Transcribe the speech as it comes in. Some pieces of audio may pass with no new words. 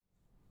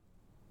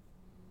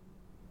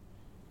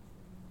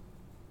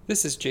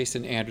This is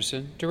Jason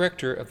Anderson,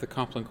 Director of the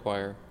Compline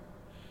Choir.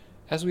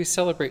 As we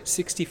celebrate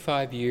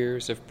 65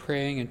 years of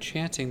praying and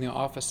chanting the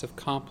office of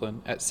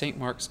Compline at St.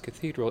 Mark's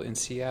Cathedral in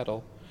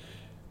Seattle,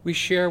 we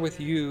share with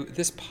you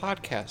this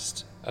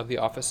podcast of the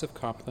office of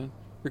Compline,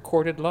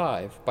 recorded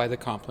live by the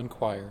Compline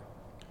Choir.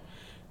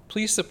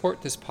 Please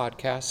support this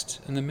podcast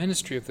and the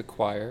ministry of the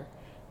choir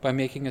by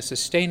making a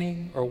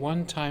sustaining or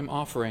one-time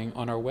offering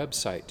on our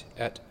website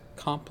at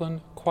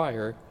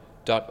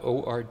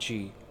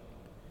complinechoir.org.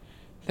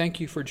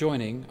 Thank you for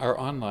joining our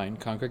online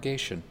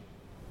congregation.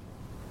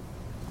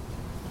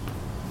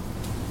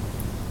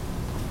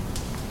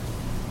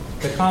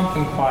 The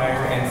Compline Choir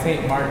and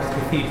St. Mark's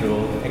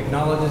Cathedral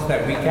acknowledges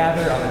that we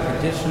gather on the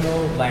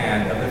traditional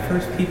land of the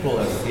first people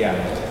of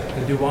Seattle,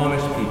 the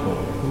Duwamish people,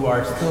 who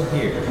are still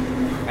here,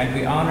 and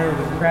we honor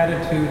with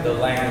gratitude the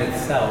land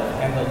itself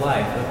and the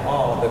life of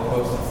all the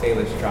Coast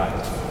Salish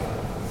tribes.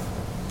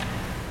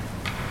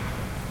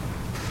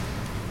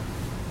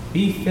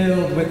 Be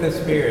filled with the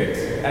Spirit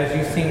as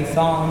you sing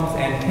psalms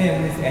and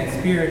hymns and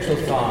spiritual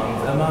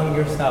songs among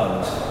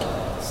yourselves,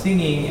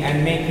 singing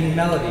and making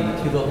melody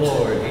to the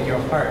Lord in your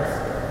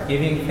hearts,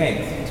 giving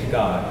thanks to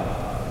God.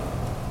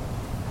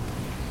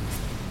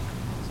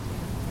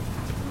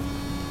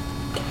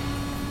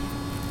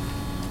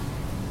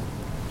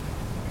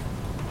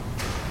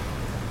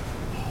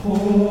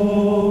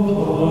 Hope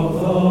of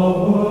the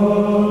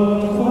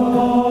world,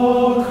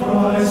 thou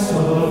Christ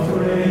of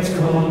great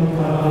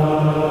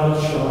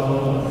compassion,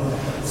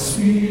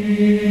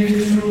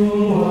 speak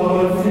to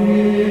our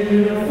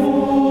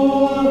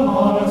fearful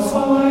hearts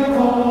thy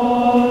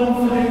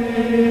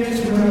conflict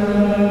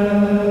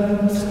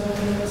rent.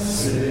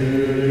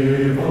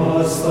 Save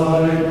us,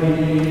 thy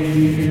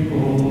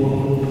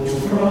people,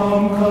 from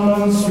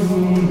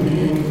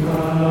consuming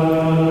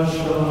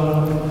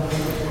passion,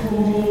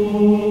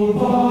 who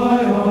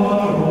by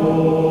our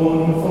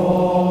own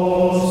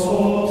false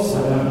hopes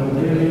and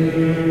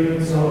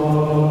aims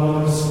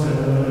are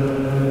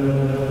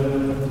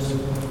spent.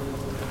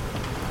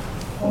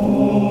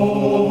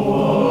 Hope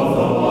of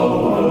the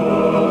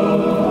world,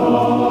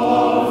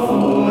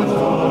 afoot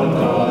on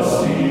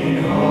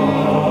dusty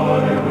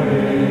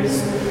highways,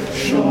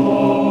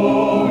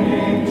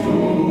 showing to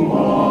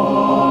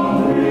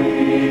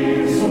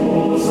wandering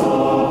souls a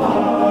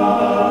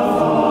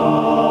path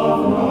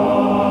of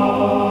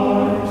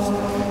light.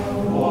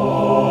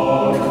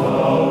 Walk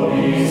thou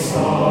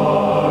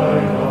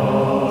beside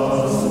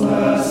us,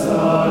 lest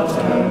the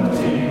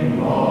tempting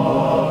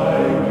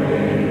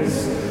highways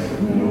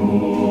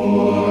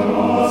lure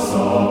us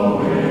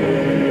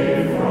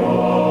away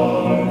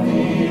from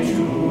thee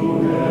to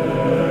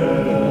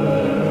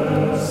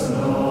endless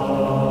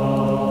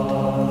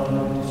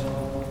night.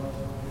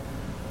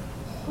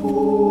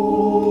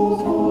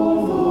 Hope of the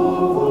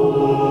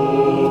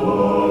world,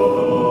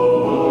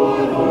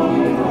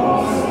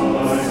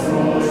 Christ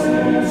rose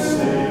and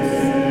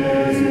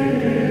saved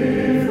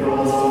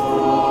us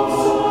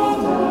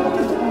from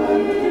death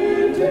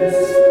and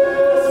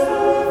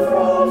despair,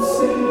 from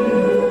sin.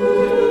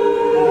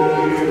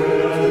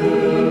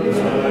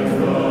 Even at the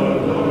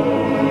Lord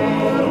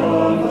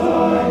of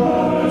thy mercy, take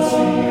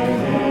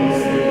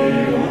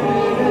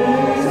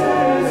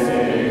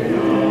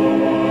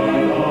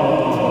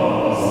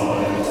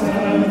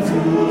and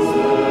to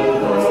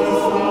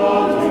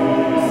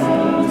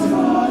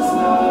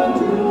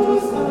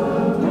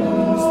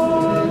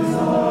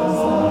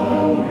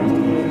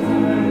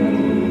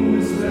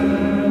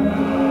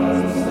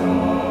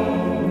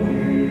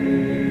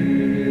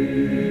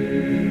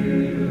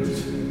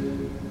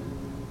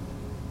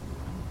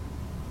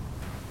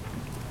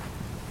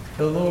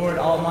The Lord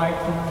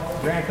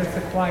Almighty grant us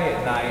a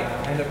quiet night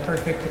and a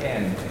perfect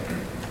end.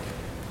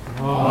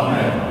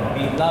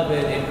 Amen.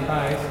 Beloved in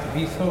Christ,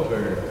 be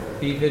sober,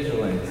 be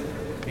vigilant,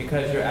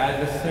 because your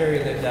adversary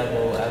the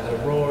devil, as a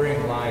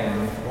roaring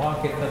lion,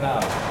 walketh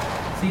about,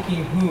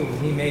 seeking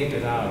whom he may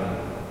devour.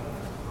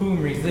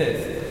 Whom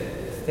resist,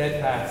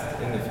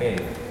 steadfast in the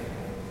faith.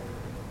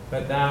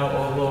 But thou,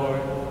 O Lord,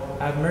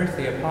 have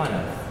mercy upon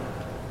us.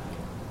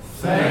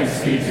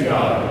 Thanks be to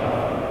God.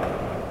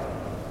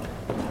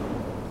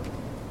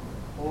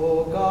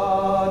 O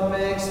God,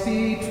 make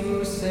speed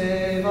to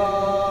save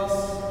us.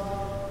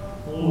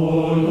 O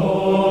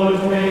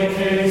Lord, make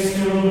haste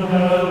to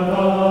help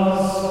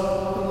us.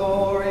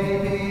 Glory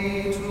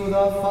be to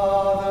the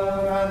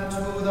Father, and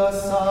to the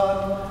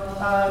Son,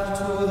 and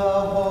to the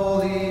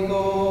Holy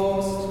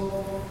Ghost.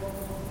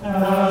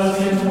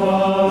 As it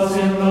was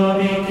in the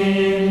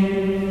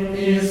beginning,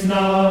 is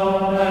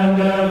now,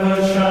 and ever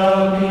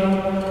shall be,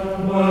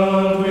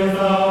 world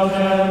without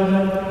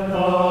end.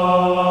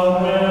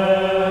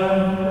 Amen.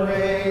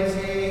 Praise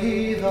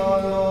ye the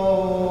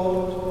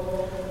Lord.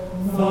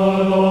 The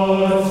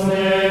Lord's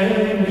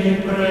name be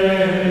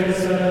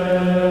praised.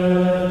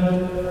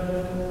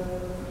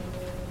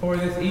 For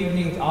this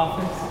evening's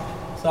office,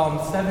 Psalm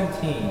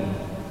 17,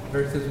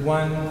 verses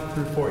 1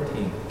 through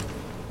 14.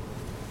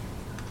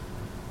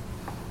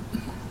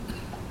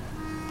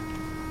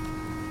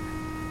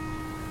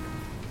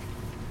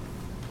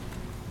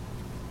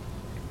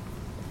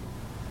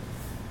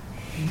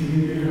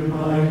 Hear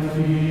my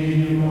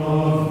plea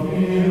of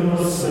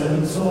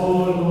innocence, O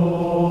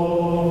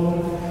Lord.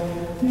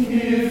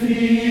 Give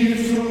heed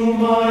to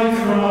my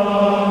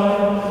cry,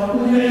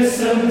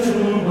 listen to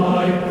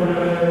my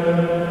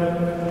prayer,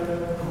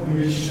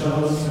 which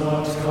does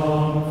not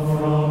come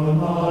from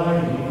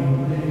lying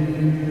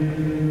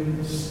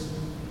lips.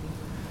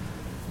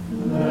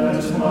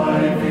 Let my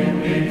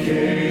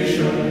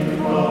vindication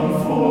come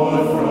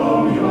forth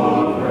from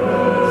your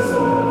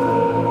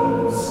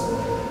presence.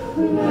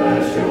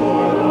 Let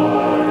your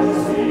eyes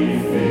be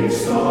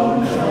fixed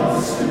on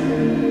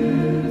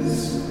justice.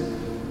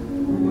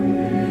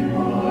 Weigh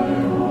my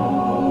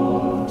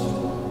heart,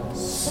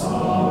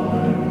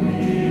 summon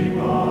me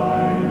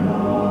by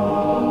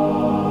night.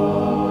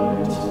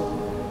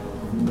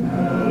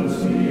 Melt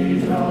me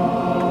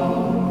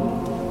down,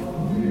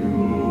 you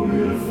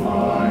will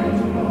find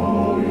no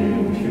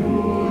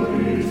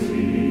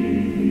impurity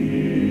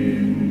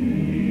in me.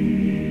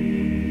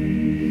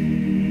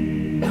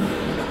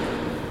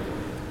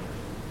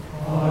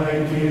 I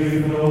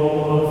give no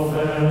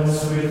offense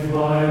with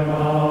my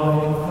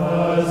mouth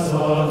as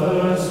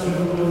others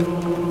do.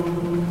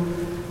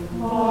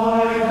 I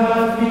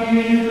have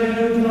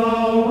heeded the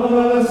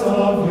words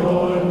of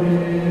your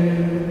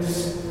lips.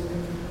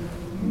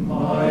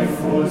 My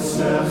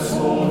footsteps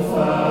hold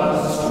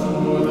fast to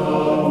the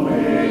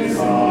ways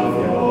of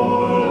your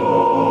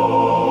law.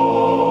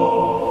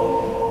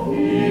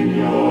 In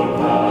your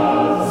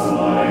paths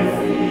my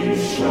feet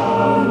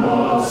shall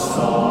not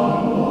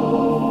stumble.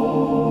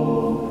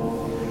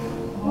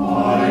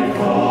 I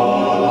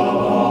call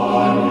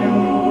upon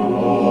you,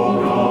 O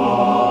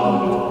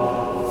God,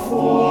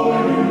 for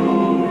you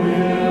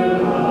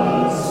will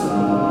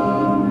answer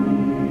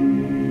me.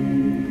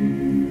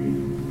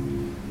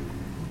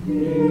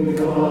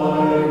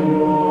 Incline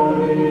your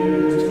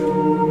ear to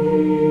me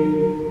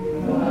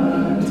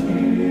and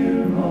hear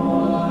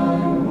my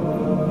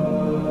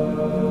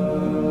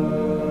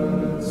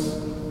words.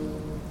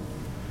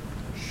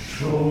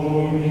 Show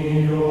me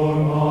your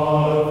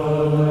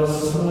marvelous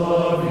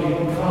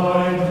loving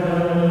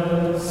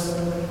kindness,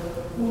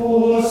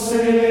 O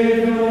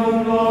Savior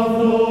of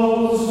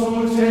those who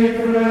take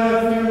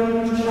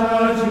refuge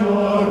at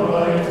your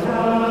right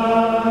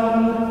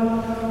hand,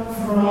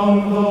 from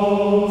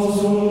those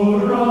who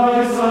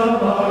rise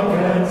up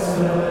against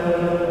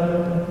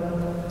them.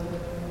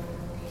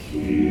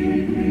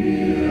 Keep me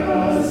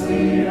as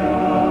the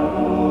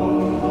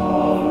apple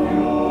of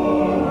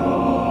your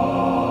eye.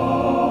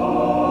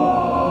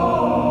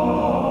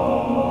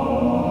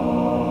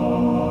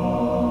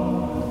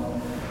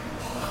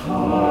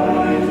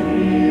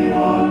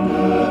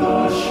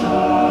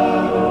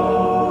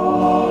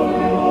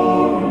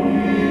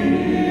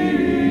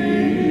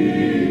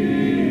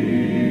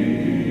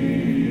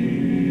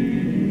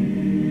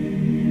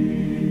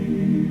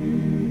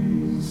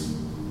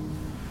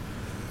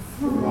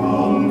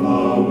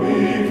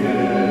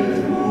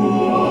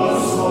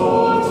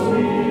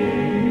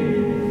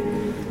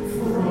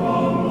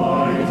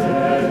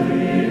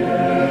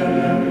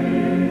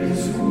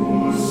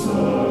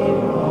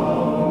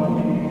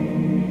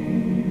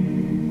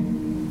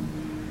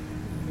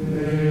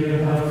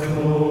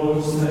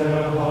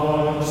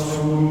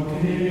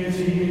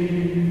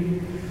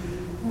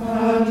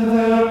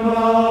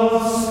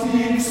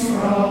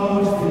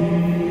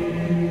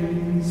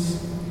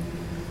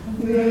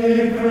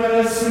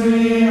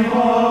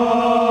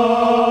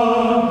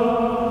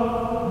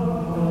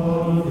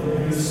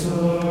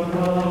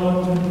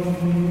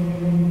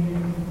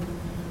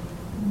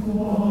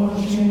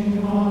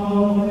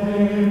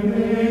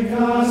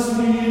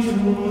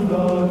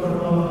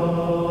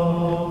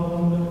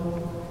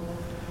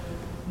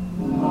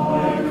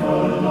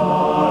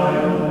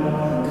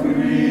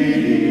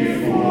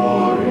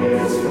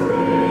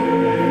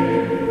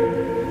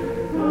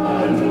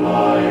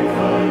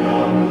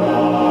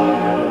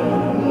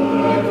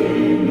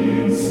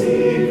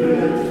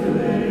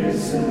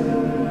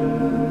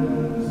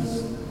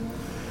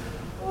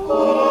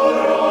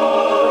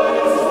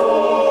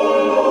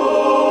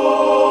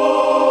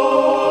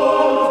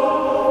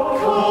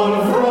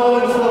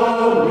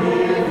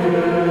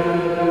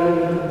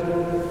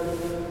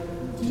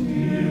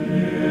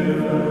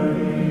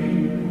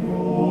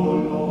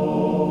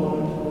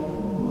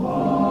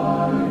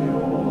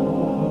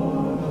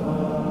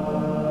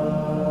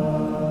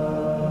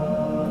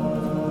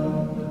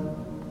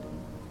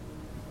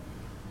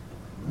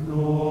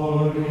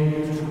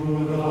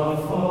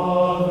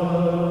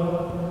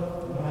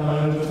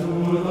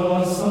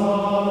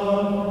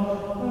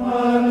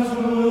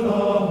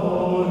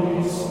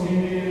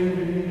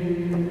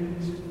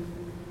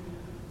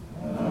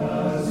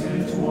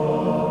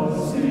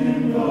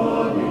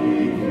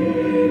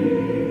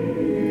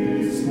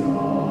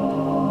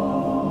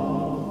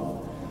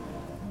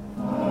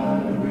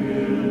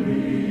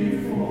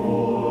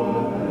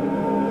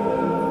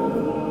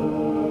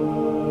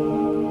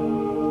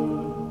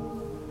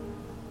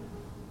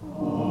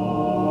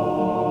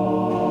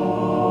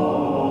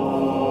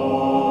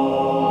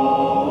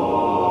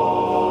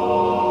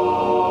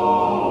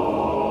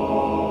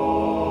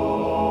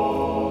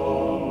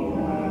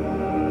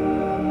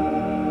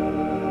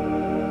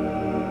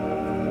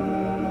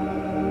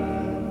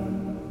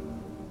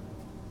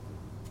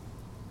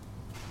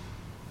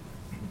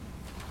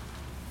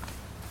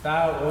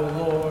 Thou, O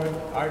Lord,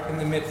 art in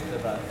the midst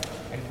of us,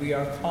 and we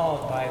are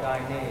called by thy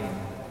name.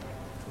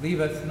 Leave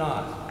us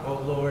not, O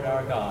Lord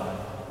our God.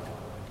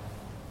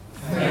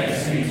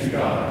 Thanks be to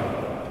God.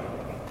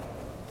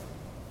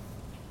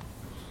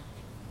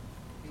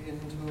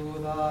 Into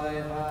thy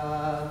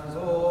hands,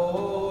 O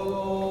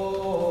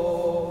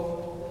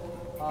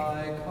Lord,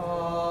 I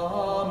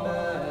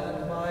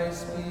commend my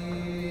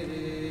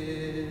spirit.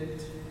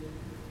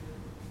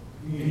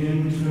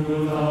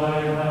 Into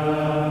thy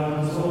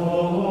hands, O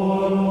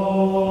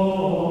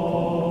Lord,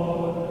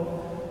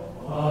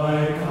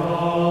 I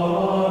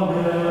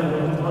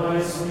commend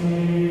my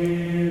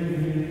spirit.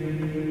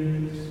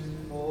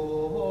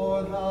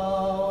 For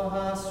thou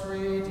hast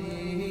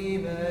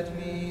redeemed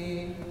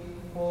me,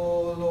 O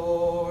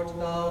Lord,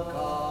 thou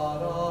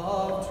God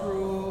of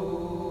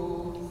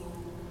truth.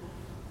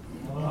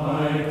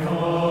 I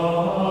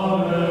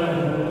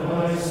commend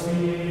my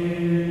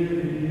spirit.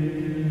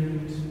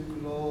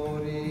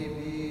 Glory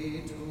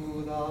be to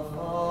the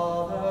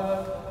Father,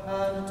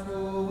 and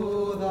to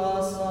the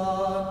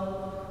Son,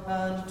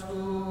 and to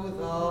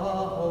the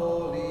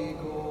Holy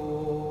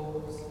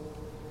Ghost.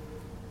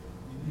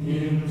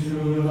 Into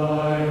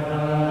thy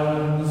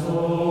hands, O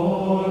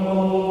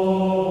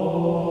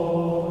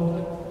Lord,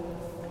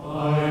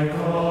 I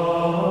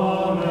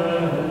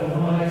commend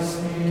my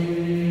spirit.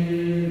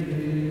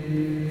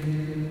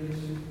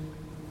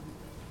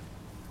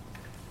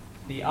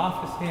 The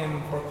office hymn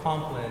for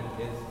Compline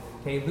is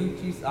Te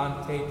lucis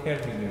ante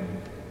terminum,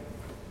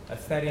 a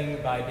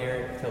setting by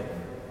Tilton.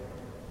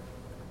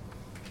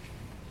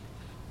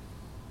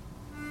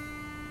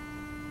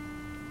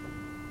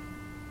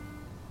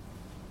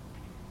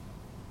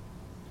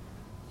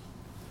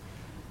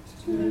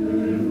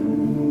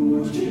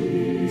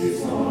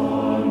 Lucis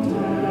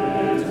ante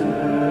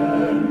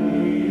terminum,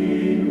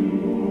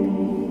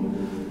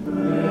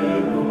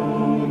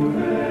 rerum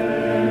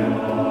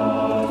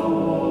creat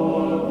orbimus.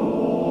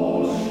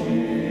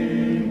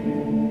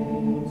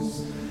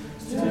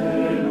 Te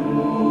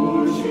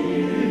lucis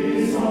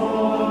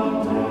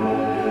ante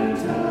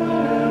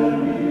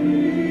terminum,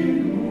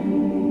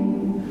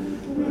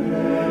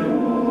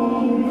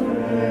 rerum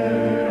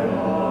creat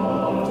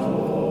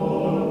orbimus.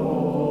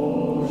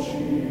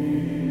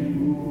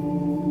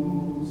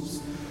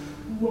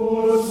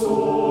 Vos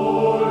solitas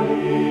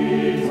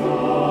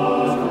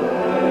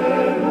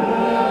clementia,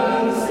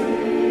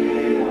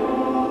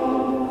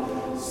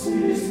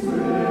 sis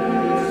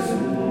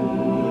presum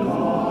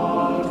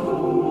ad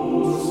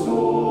custodia.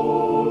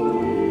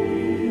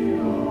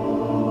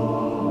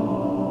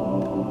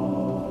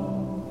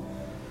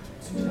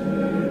 Te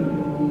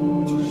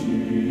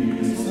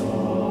lucis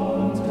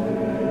ante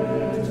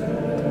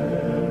terminum.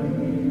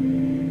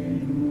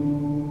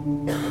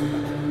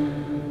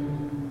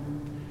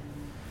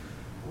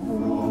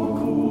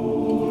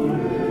 Procure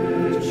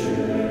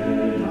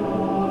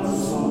cedas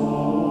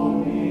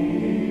somnia,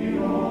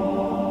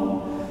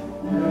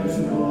 et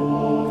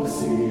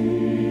noxium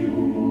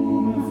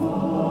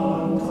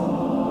phantasmata.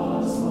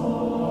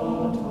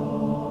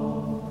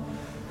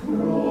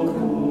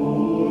 Procure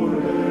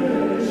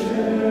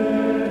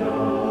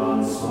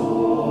cedas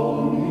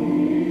somnia,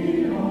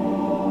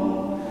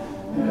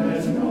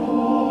 et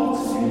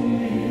noxium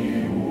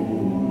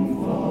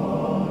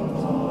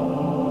phantasmata.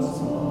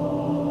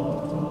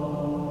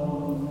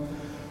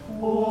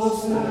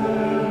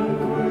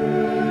 Ostemque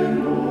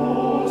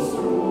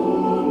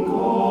nostrum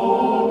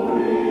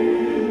comprime,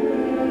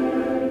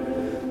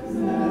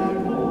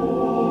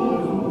 voluantur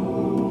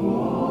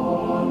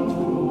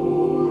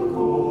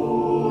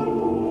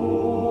corpora.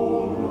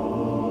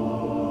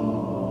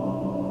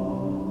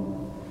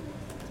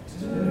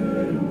 Te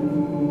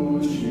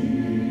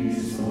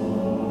lucis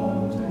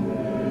ante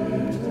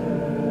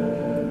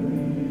terminum.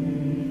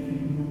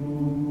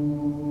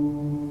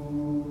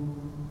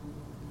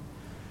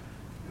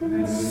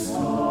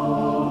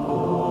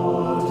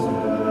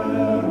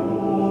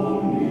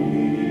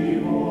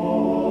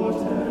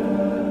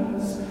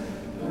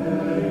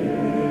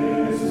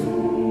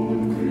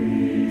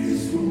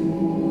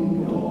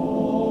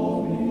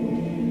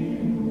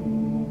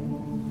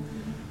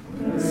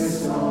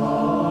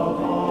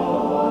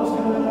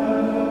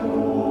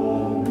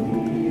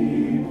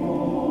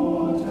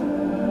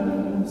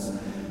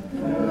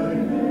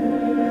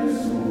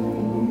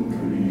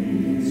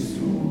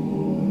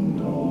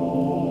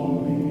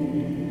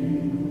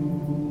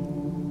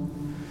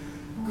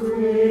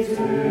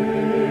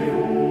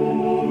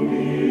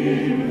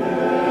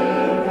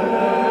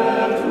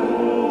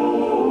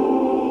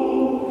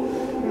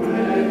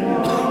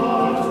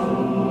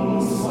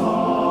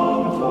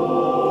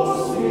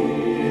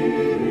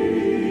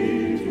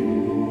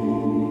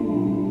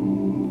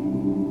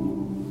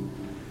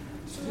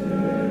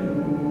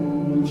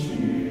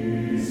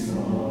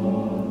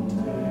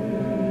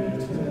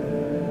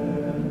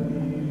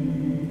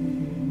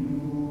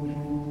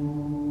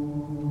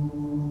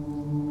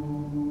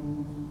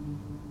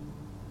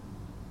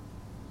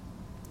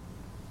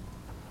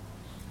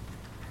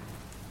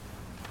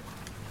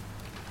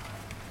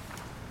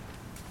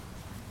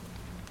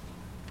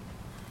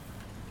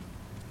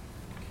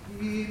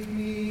 Keep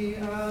me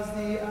as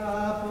the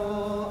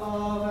apple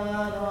of an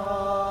eye.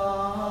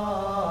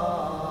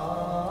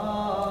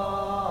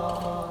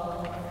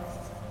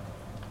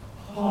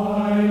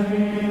 Hide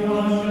me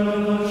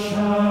under the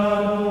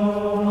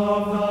shadow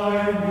of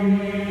thy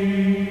wings.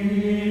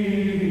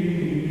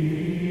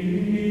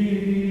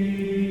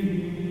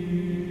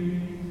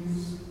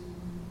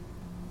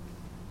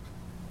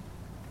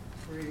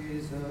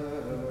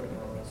 Preserve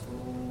us, O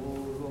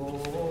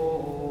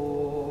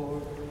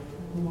Lord.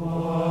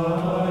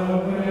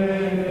 While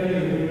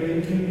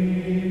waking,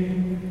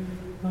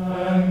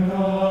 and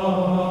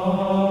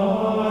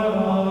guard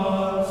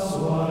us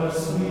while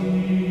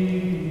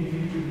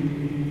sleeping,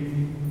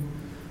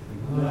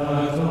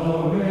 that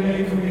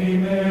awake we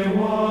may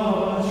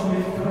watch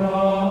with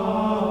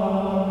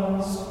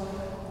Christ,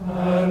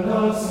 and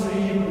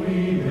asleep we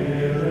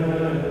may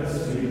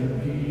rest in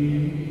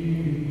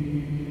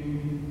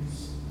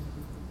peace.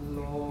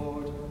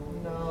 Lord,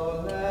 now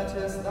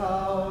lettest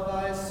thou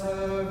thy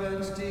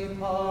servant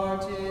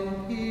depart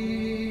in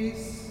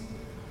peace.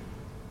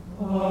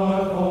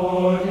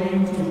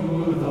 According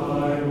to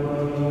thy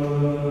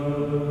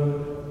word.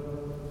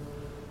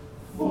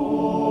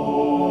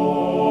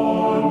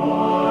 For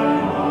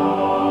mine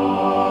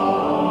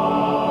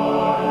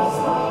eyes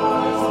have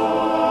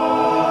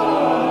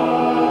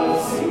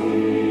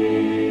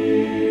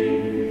seen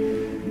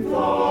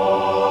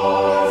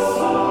thy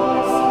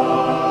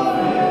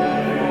salvation,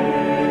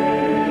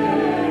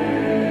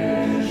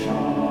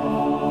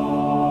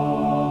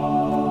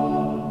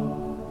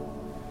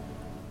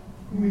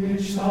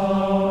 which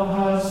thou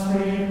hast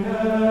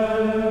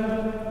prepared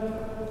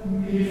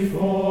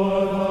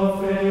before the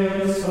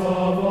face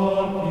of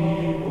all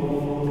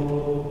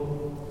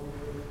people,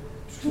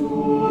 to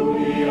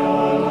be a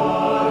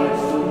light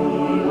to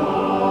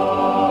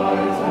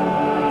lighten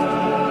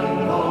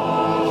the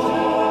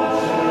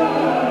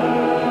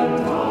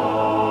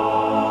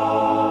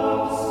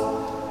Gentiles,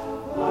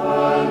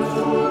 and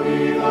to be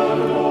the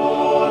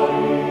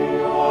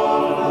glory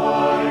of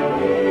thy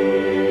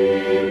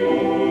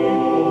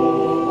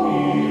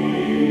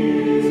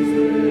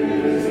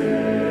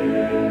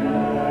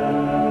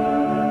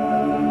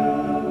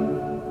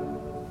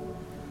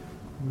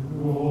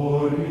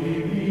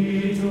Glory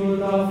be to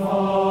the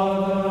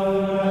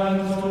Father, and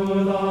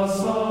to the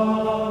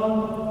Son,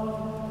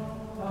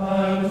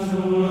 and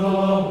to the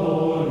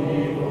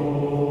Holy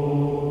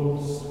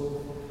Ghost,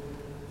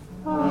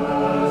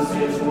 as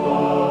it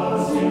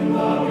was in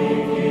the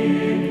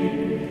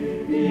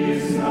beginning,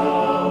 is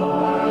now,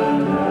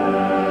 and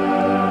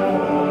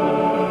ever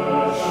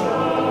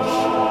shall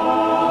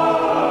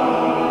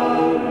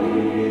be,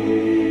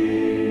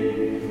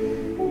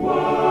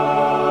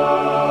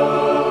 world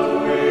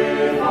without end.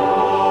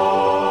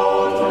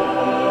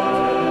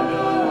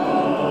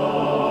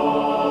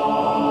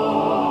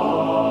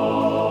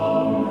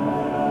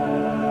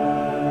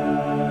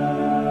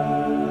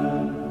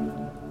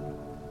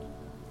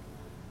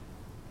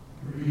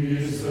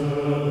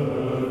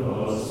 Preserve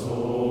us, O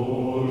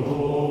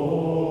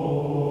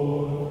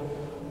Lord,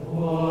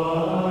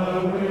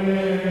 while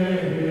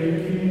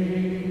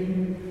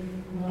waking,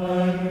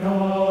 and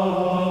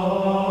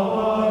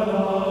guard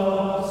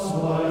us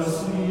while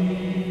sleeping,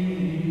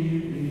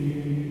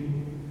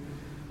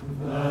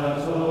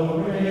 that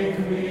awake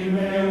we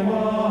may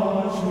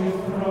watch with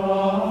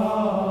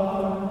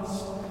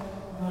Christ,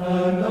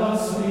 and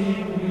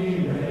asleep we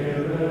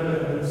may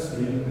rest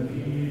in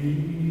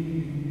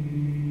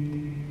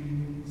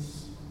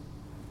peace.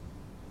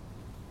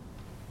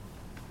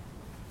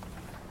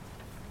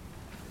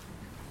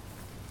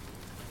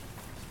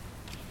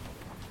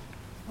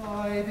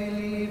 I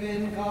believe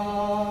in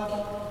God,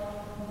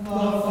 The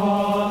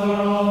Father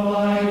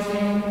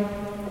Almighty,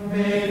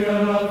 maker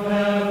of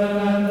heaven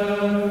and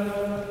earth,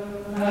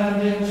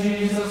 and in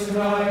Jesus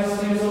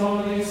Christ, his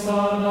only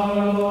Son,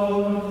 our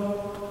Lord,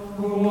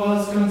 who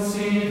was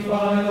conceived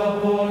by the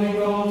Holy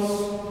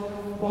Ghost,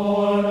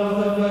 born of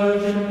the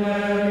Virgin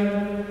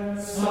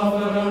Mary,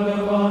 suffered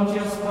under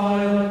Pontius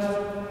Pilate,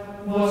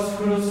 was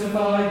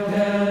crucified,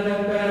 dead,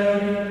 and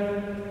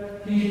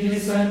buried. He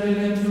descended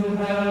into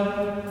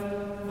hell.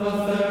 The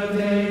third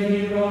day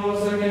he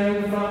rose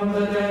again from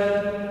the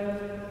dead.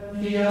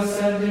 He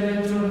ascended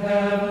into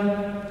heaven,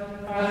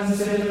 and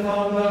sitteth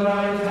on the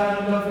right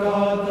hand of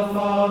God the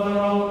Father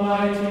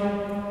Almighty.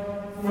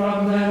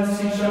 From thence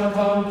he shall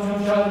come to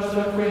judge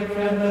the quick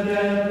and the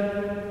dead.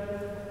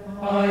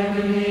 I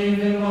believe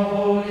in the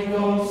Holy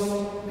Ghost,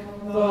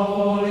 the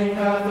Holy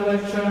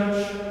Catholic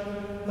Church,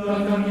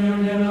 the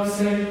communion of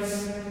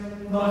saints,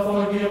 the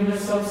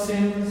forgiveness of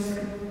sins,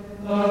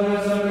 the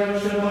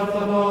resurrection of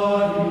the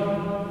body,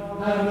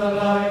 and the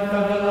life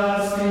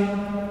everlasting.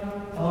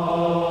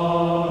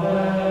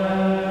 Amen.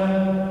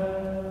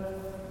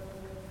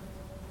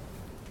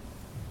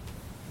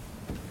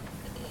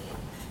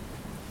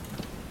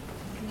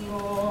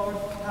 Lord,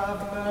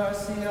 have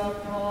mercy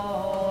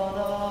upon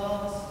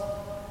us.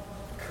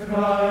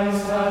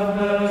 Christ, have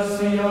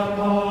mercy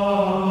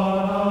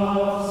upon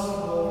us.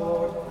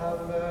 Lord,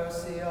 have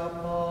mercy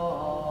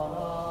upon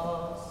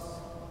us.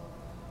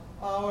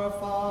 Our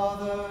Father,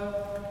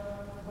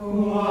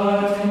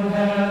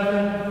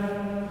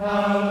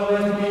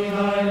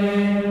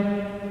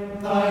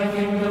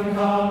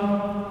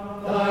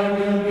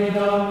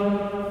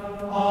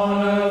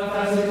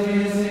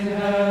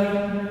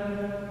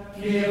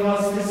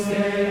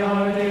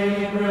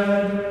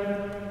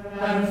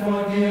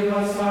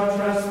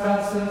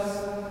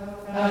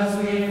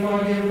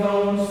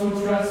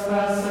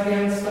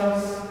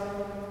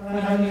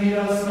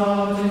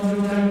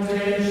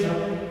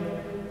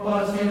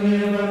 but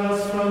deliver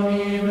us from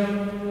evil.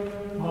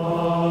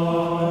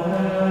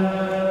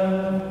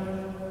 Amen.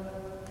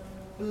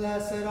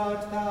 Blessed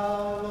art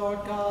thou, Lord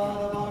God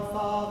of our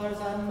fathers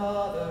and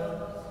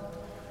mothers,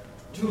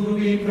 To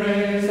be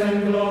praised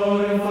and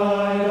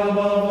glorified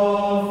above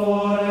all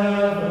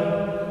forever.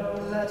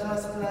 let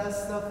us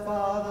bless the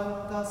Father,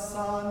 the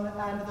Son,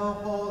 and the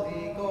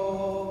Holy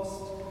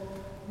Ghost.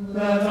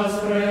 Let us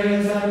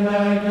praise and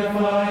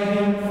magnify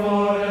him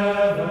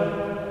forever.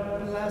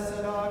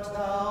 Blessed art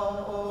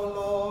thou, O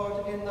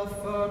Lord, in the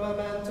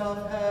firmament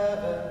of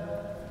heaven.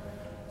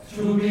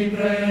 To be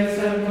praised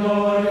and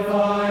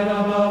glorified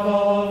above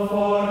all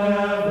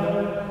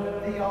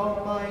forever. The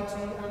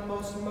Almighty and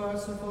most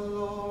merciful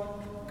Lord,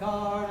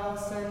 guard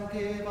us and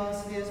give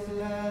us his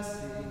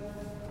blessing.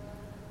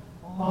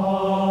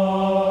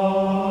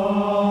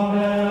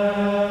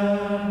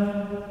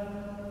 Amen.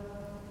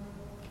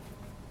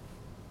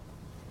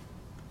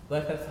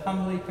 Let us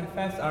humbly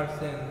confess our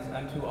sins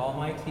unto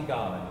Almighty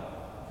God.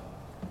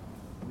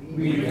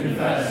 We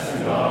confess to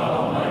God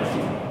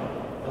Almighty,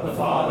 the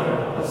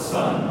Father, the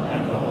Son,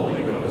 and the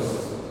Holy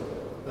Ghost,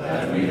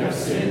 that we have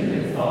sinned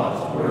in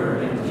thought,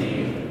 word, and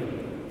deed,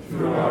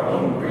 through our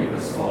own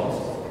grievous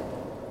fault.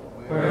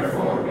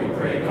 Wherefore we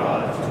pray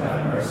God to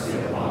have mercy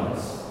upon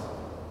us.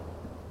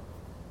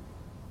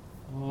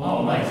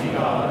 Almighty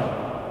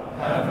God,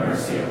 have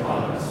mercy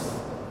upon us.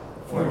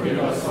 Forgive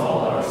us all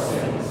our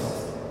sins,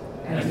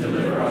 and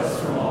deliver us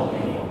from all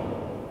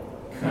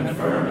evil.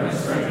 Confirm and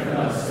strengthen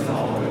us in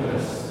all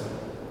goodness,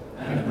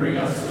 and bring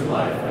us to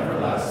life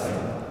everlasting.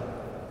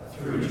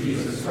 Through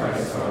Jesus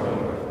Christ our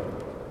Lord.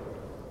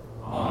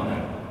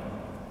 Amen.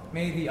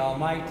 May the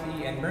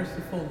Almighty and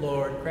merciful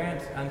Lord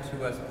grant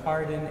unto us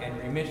pardon and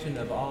remission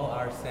of all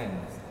our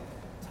sins,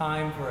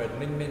 time for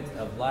amendment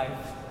of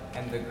life,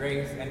 and the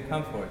grace and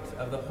comfort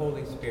of the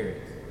Holy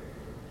Spirit.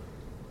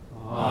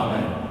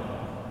 Amen.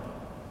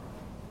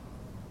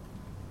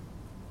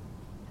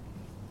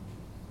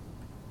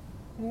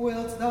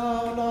 Wilt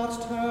thou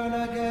not turn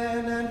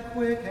again and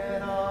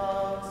quicken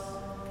us?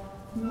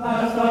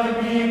 That thy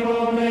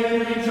people may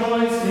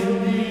rejoice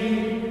in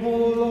thee, O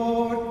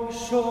Lord,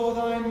 show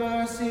thy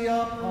mercy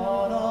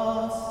upon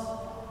us.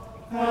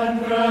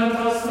 and grant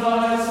us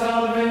thy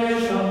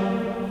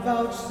salvation.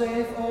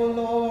 Vouchsafe, O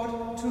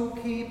Lord, to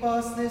keep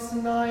us this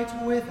night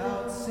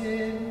without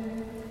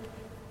sin.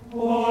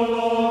 O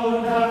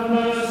Lord, have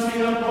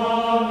mercy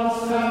upon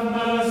us, have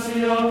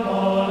mercy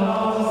upon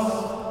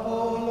us.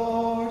 O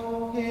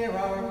Lord, hear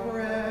our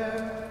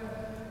prayer.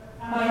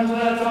 And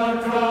let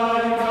our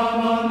cry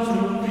come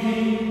unto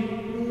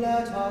thee.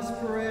 Let us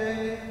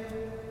pray.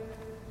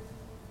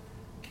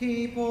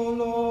 Keep, O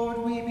Lord,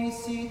 we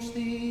beseech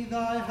thee,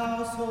 thy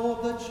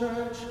household, the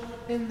church,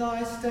 in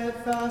thy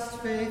steadfast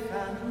faith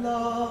and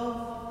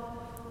love,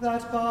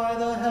 that by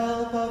the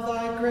help of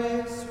thy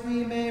grace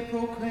we may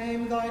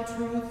proclaim thy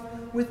truth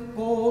with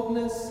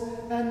boldness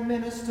and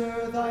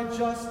minister thy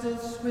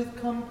justice with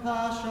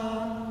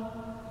compassion.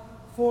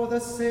 For the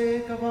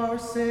sake of our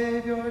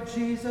Savior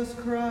Jesus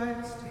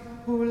Christ,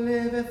 who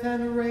liveth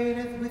and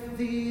reigneth with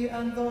thee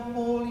and the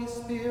Holy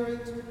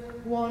Spirit,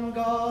 one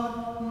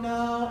God,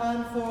 now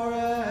and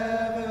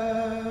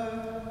forever.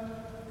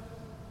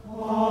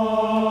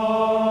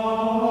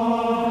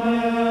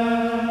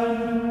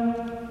 Amen.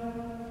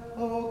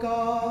 O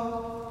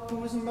God,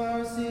 whose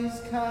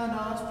mercies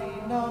cannot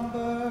be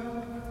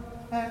numbered,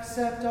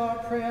 accept our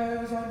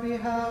prayers on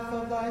behalf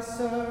of thy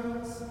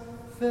servants,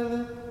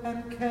 Philip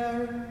and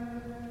Karen,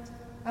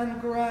 and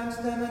grant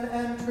them an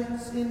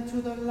entrance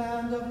into the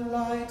land of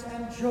light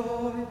and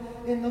joy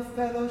in the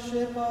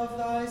fellowship of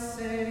thy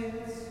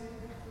saints.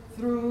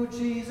 Through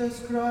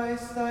Jesus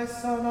Christ, thy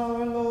Son,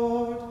 our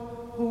Lord,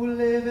 who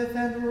liveth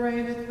and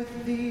reigneth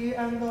with thee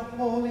and the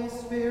Holy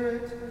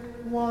Spirit,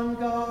 one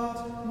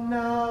God,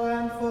 now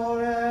and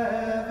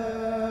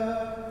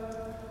forever.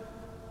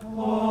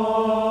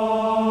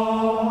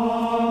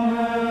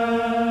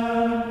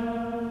 Amen.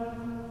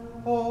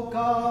 O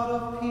God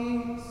of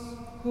peace,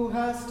 who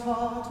hast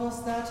taught us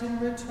that in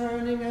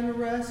returning and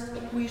rest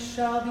we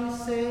shall be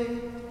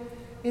saved,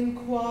 in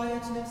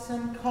quietness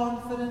and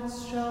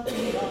confidence shall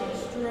be our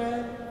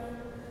strength.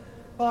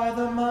 By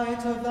the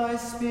might of thy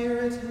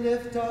Spirit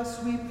lift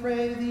us, we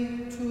pray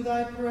thee, to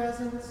thy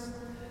presence,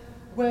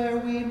 where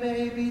we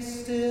may be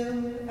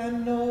still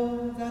and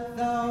know that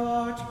thou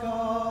art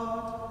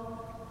God.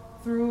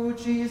 Through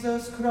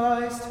Jesus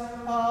Christ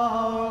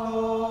our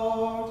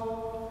Lord.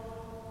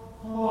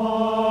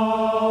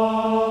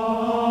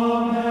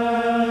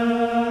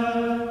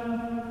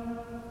 Amen.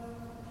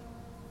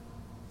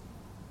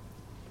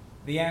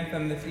 The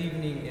anthem this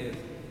evening is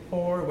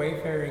Poor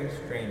Wayfaring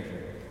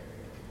Stranger,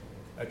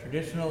 a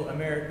traditional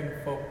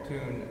American folk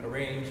tune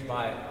arranged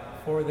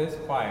for this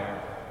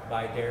choir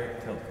by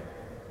Tilton.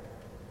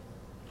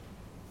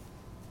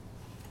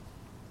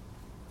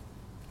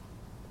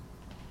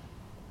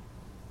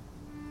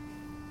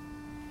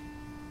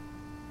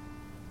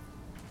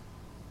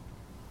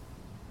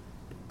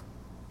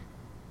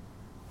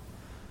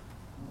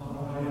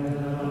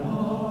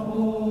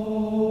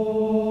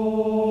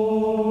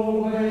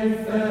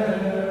 Wayfaring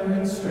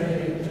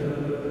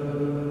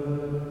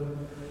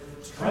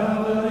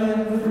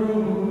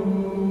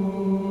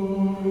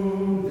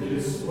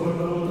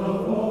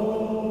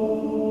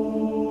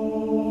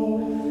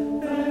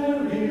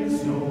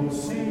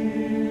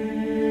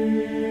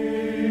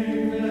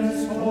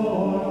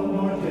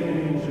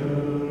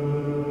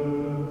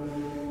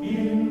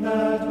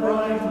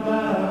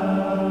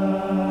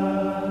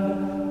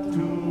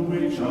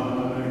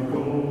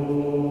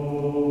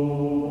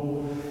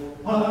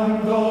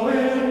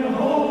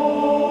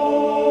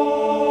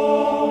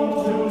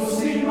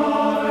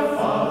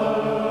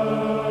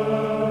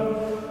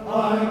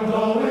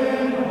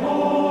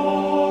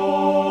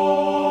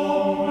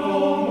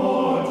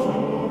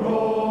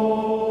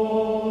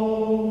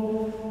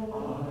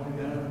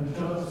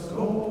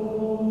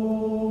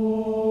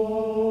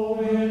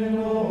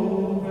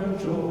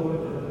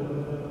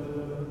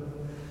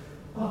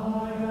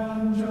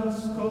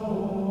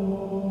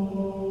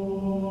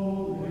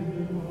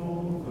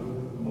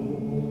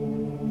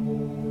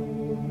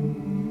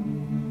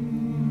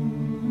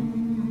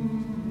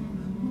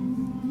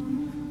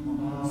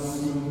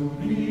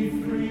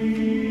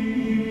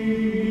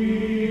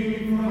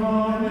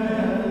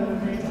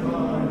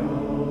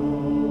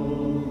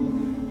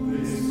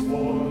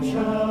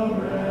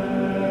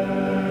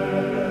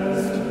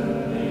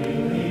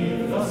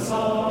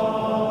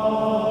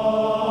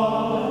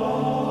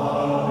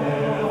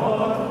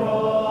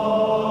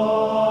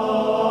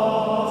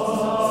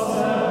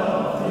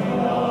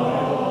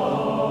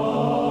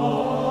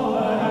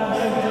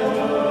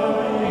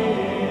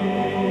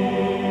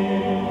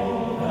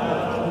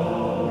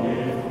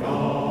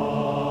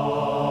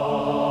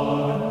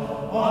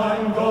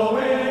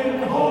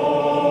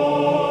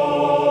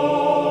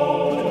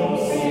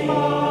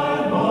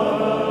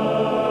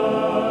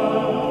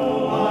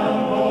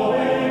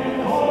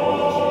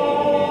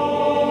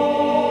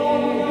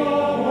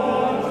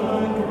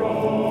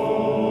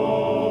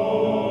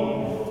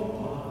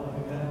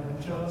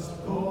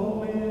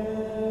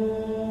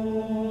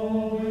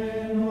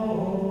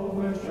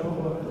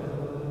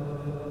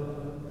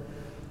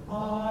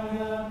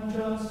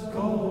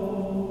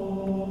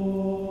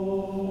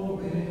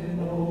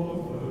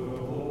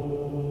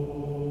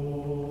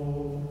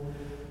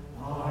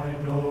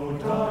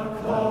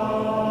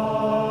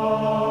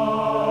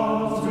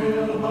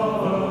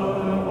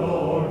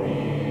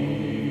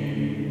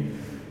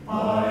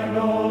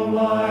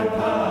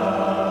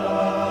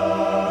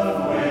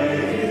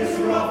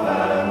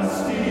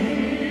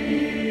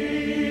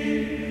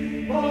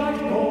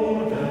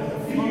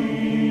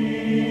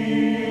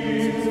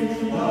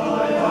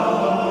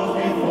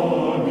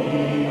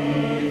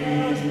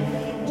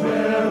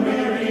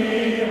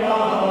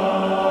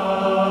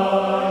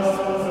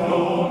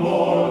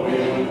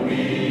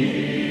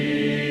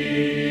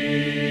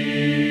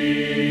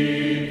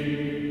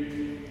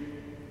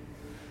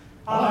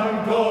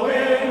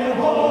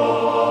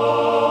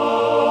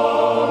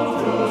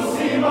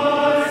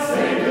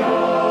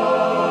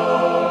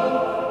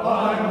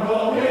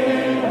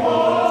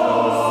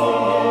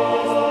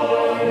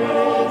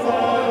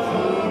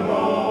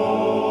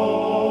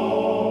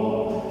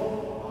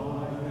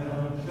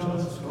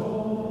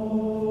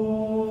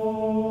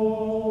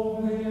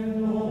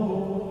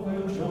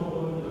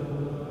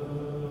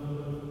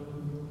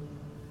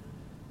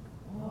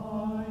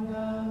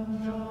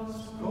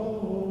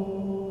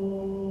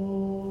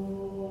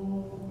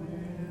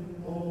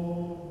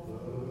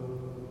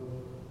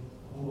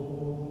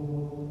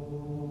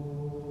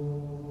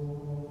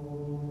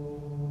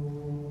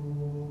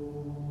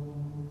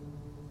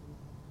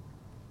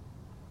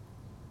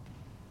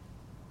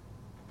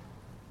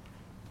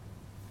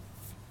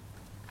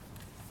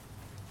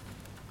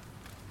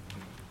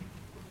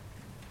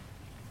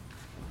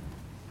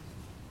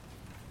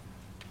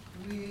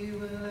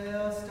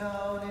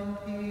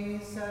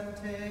and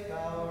take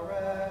our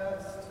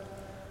rest.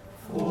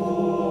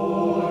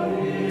 For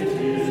it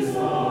is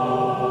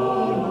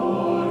thou,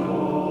 Lord,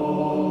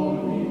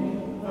 only,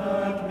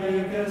 that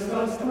makest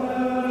us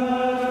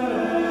dwell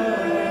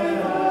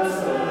as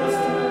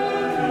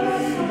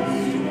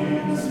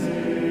in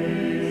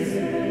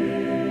safety.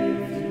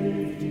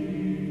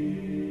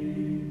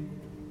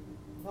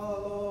 The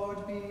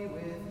Lord be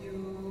with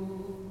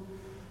you.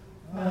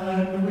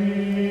 And with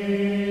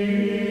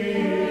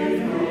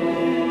your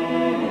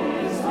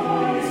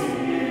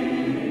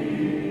spirit.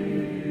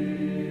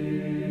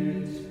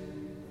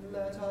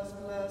 Let us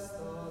bless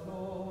the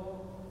Lord.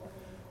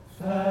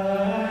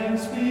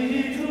 Thanks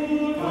be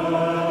to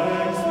God.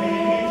 Thanks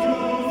be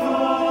to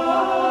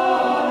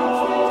God.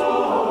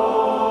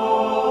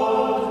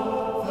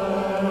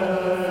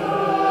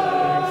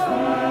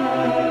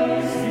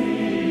 Thanks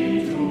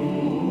be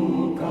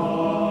to God.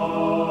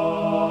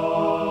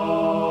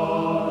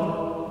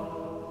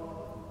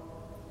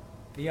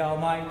 The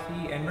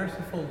Almighty and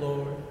merciful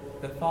Lord,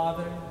 the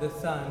Father, the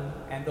Son,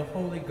 and the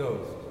Holy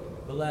Ghost,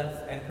 bless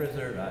and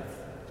preserve us.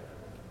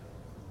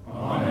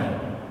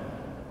 Amen.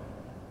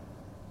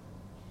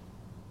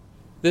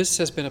 This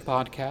has been a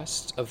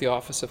podcast of the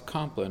Office of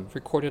Compline,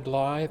 recorded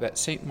live at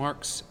St.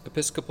 Mark's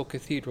Episcopal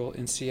Cathedral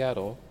in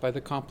Seattle by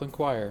the Compline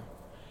Choir.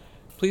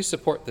 Please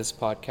support this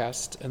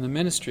podcast and the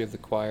ministry of the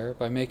choir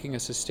by making a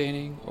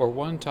sustaining or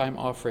one-time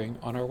offering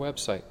on our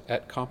website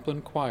at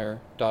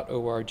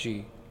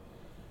complinechoir.org.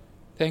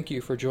 Thank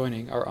you for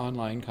joining our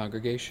online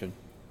congregation.